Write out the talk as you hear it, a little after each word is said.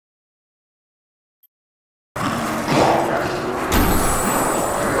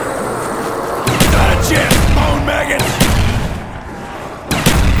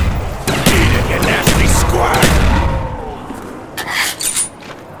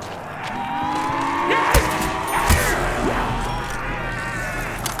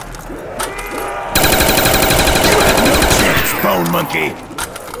monkey!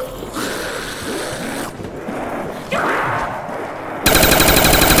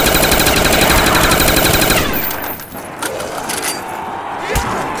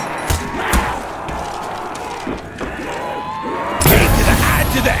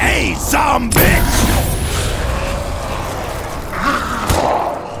 To the A, some bitch!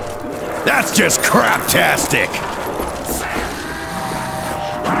 That's just craptastic!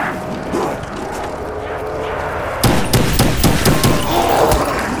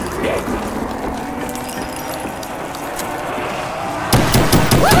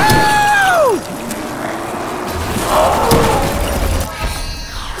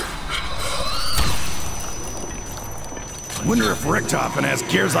 Wonder if Richtofen has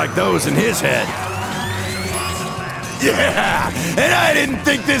gears like those in his head. Yeah! And I didn't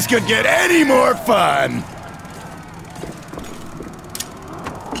think this could get any more fun!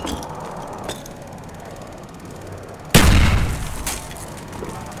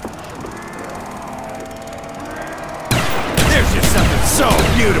 There's just something so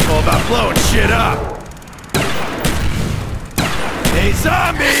beautiful about blowing shit up! Hey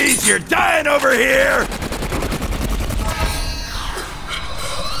zombies! You're dying over here!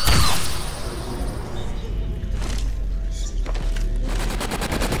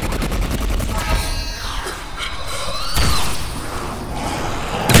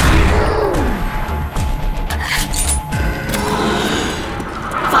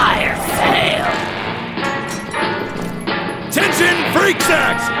 Freak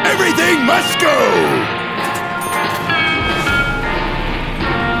sacks! Everything must go!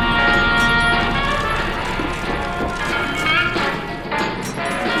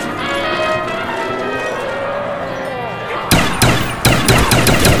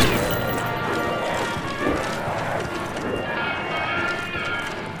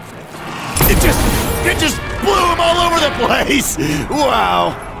 It just blew them all over the place!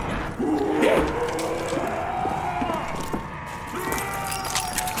 Wow!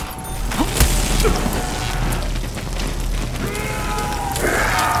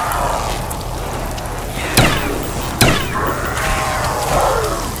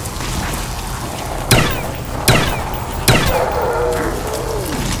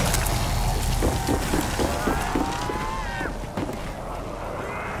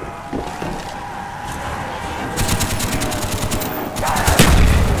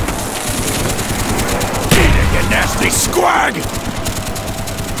 Squag!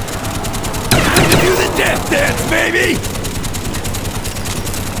 Time to do the death dance, baby!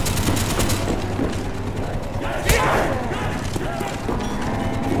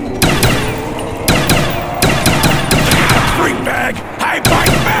 Freak bag! I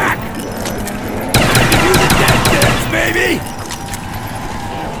bite back! Time to do the death dance, baby!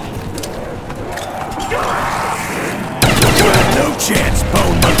 You have no chance,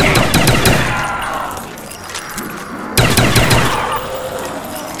 bone monkey!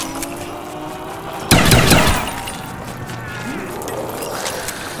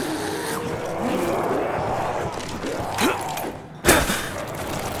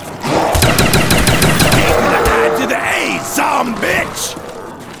 Some bitch!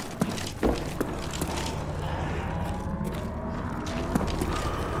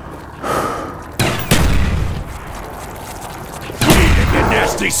 Eat it, you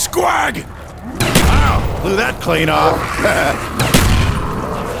nasty squag! Wow, blew that clean off.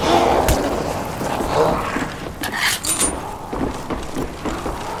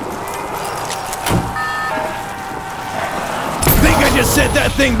 Think I just sent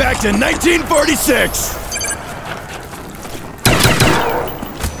that thing back to 1946!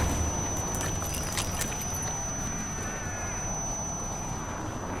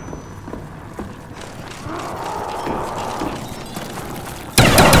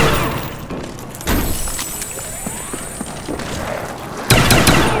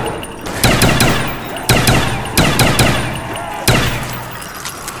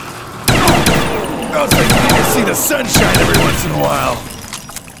 I was like, you need to see the sunshine every once in a while.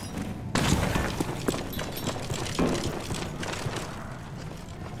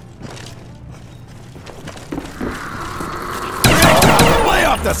 Lay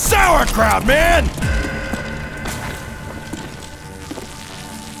off the sauerkraut, man!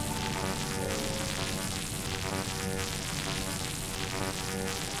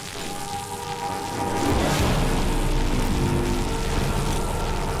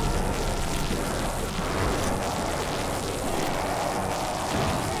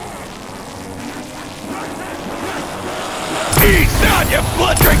 Eat down, you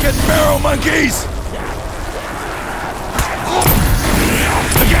blood-drinking barrel monkeys!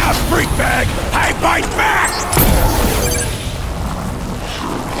 Look out, freak bag! I bite back!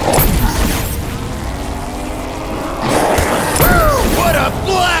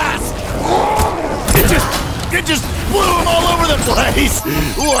 place!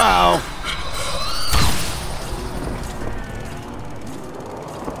 Wow!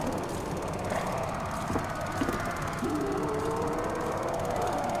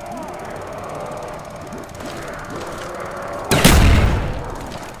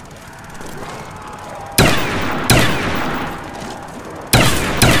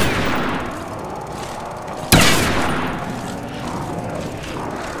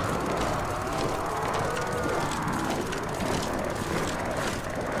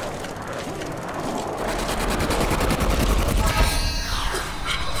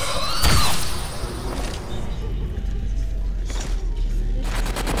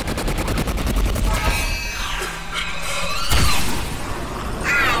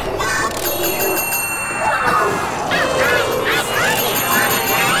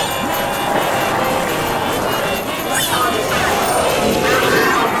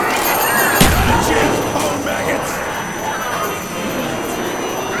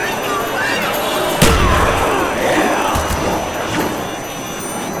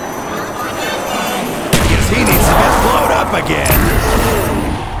 Again.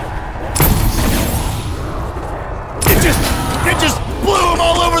 It just blew him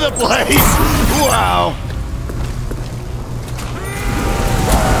all over the place. Wow.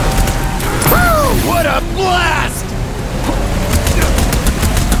 Woo, what a blast!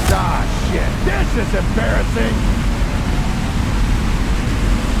 Ah, shit. This is embarrassing.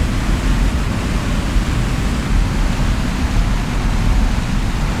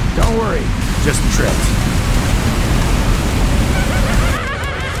 Don't worry. Just tripped.